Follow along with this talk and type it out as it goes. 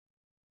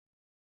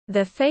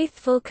The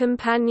Faithful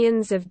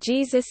Companions of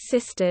Jesus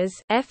Sisters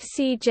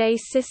 (FCJ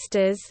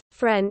Sisters,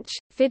 French,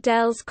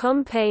 Fidèles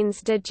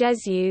Compagnes de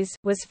Jésus)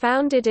 was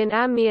founded in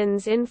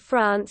Amiens in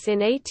France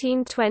in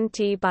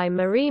 1820 by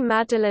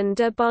Marie-Madeleine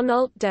de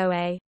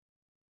Bonnault-Douay.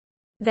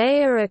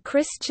 They are a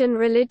Christian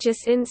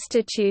religious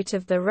institute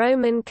of the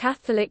Roman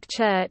Catholic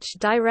Church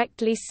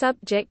directly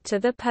subject to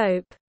the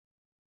Pope.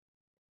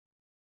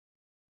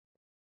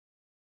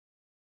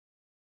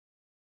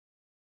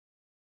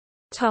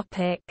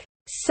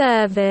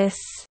 Service.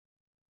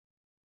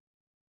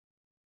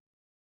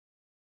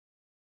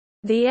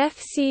 The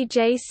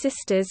FCJ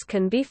Sisters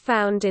can be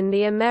found in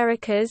the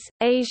Americas,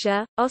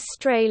 Asia,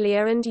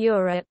 Australia and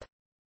Europe.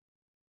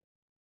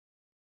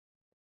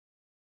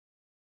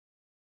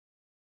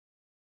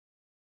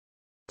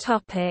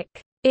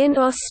 In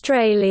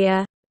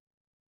Australia,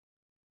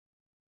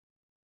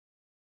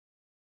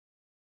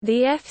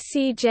 the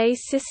FCJ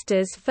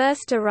Sisters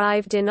first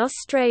arrived in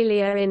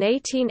Australia in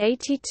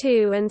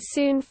 1882 and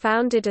soon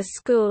founded a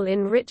school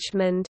in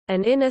Richmond,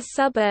 an inner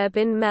suburb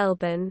in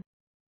Melbourne.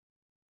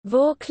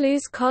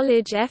 Vaucluse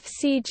College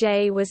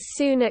FCJ was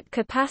soon at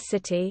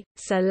capacity,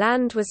 so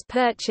land was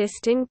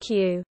purchased in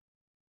Kew.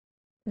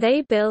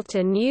 They built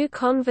a new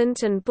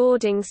convent and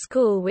boarding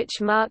school which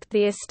marked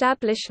the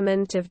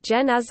establishment of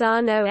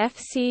Genazzano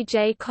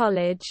FCJ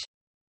College.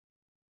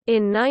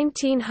 In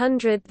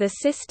 1900 the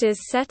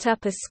sisters set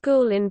up a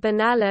school in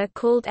Benalla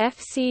called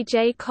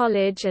FCJ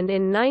College and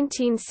in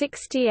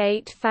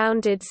 1968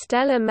 founded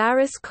Stella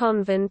Maris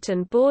Convent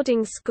and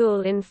Boarding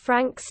School in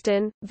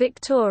Frankston,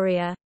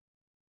 Victoria.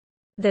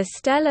 The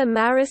Stella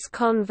Maris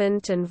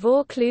Convent and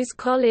Vaucluse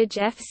College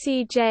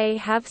FCJ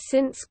have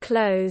since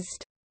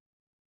closed.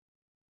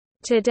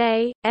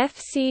 Today,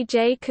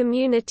 FCJ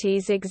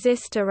communities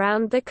exist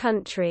around the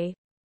country.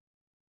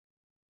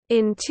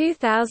 In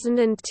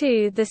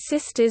 2002 the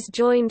sisters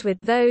joined with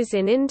those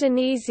in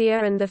Indonesia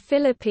and the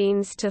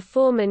Philippines to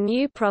form a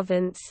new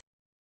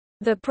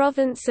province—the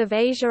Province of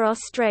Asia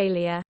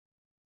Australia.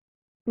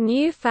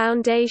 New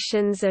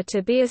foundations are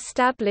to be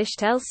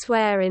established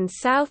elsewhere in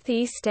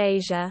Southeast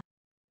Asia.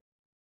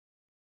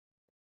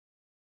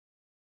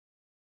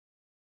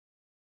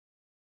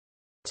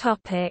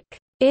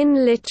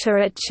 In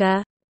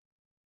literature,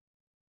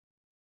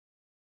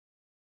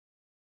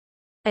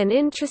 an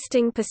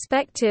interesting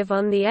perspective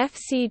on the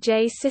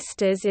FCJ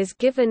Sisters is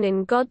given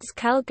in God's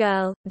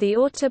Cowgirl, the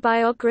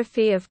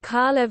autobiography of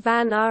Carla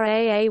van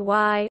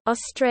Raay,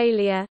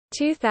 Australia,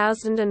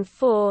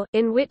 2004,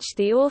 in which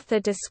the author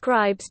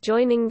describes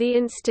joining the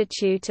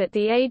institute at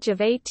the age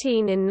of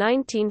 18 in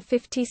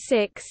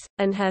 1956,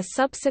 and her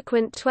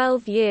subsequent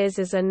 12 years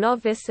as a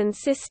novice and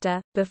sister,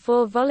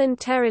 before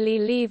voluntarily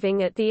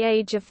leaving at the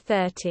age of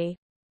 30.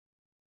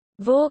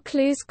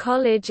 Vaucluse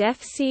College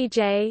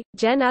FCJ,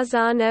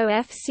 Genazzano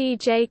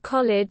FCJ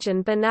College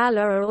and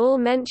Benalla are all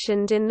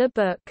mentioned in the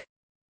book.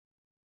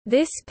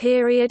 This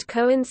period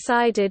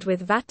coincided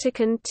with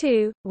Vatican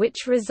II,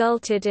 which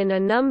resulted in a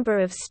number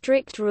of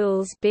strict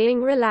rules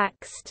being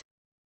relaxed.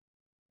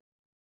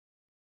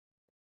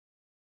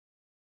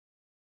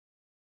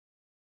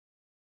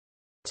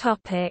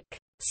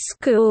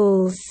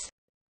 Schools.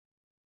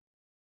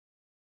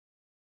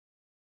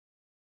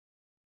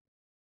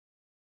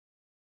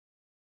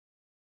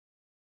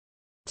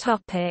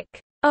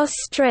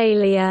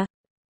 Australia.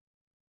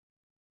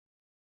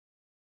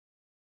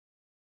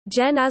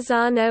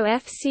 Genazzano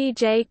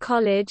FCJ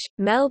College,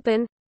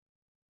 Melbourne.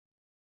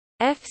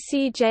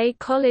 FCJ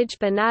College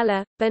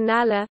Benalla,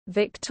 Benalla,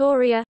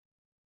 Victoria.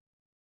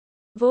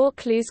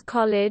 Vaucluse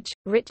College,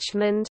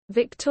 Richmond,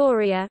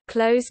 Victoria,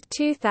 closed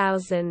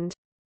 2000.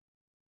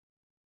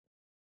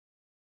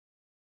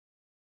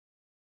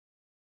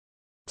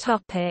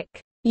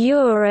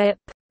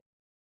 Europe.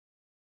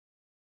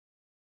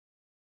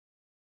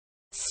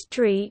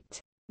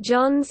 St.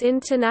 John's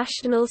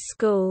International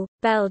School,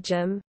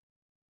 Belgium.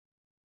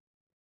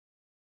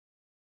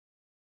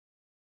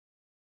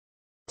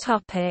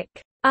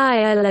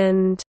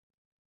 Ireland.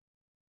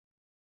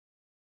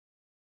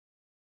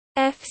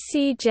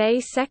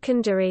 FCJ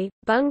Secondary,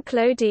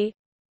 Bunclody.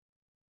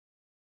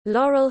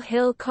 Laurel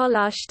Hill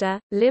Colachta,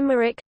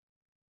 Limerick.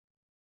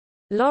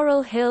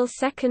 Laurel Hill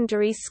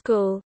Secondary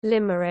School,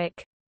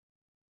 Limerick.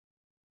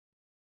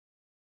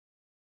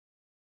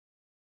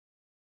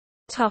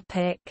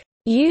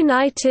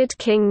 United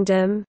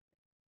Kingdom.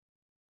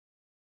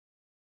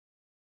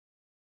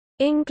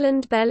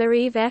 England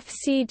Bellerive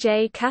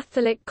FCJ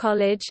Catholic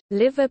College,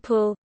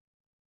 Liverpool.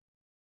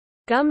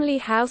 Gumley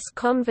House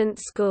Convent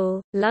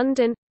School,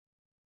 London.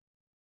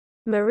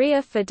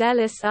 Maria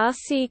Fidelis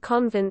RC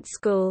Convent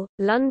School,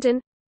 London.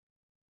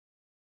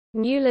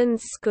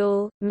 Newlands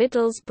School,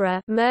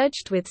 Middlesbrough,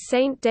 merged with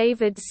St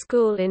David's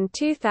School in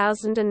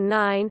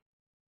 2009.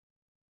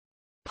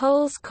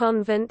 Paul's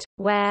Convent,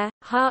 Ware,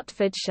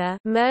 Hertfordshire,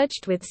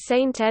 merged with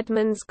St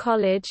Edmund's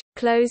College,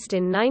 closed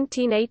in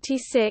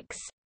 1986.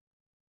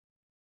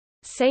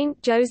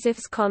 St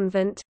Joseph's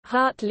Convent,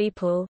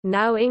 Hartlepool,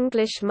 now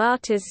English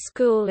Martyrs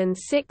School and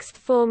Sixth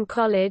Form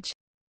College.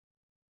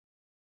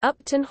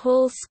 Upton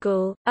Hall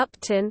School,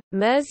 Upton,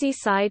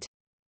 Merseyside.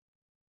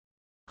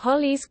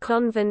 Holly's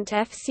Convent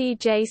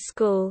FCJ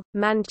School,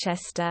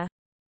 Manchester.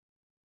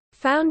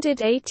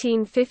 Founded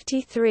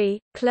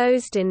 1853,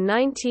 closed in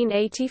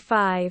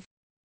 1985.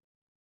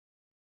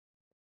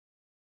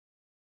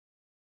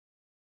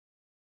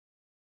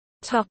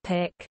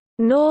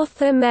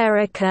 North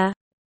America.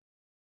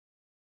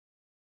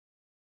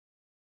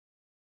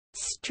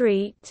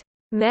 St.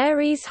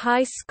 Mary's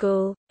High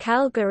School,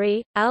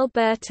 Calgary,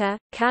 Alberta,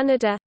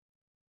 Canada.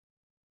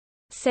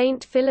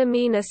 St.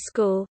 Philomena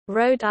School,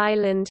 Rhode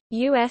Island,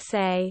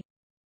 USA.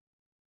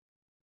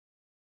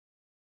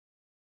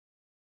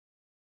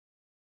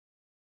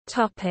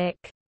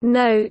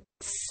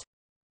 Notes.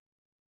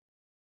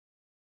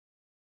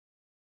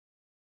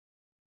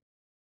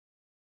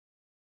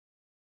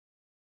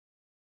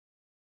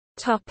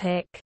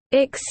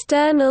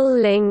 External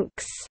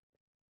links.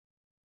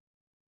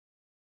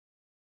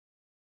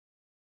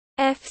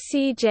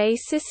 FCJ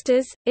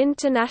Sisters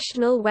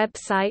international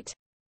website.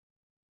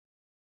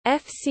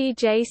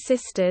 FCJ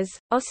Sisters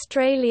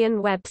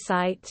Australian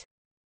website.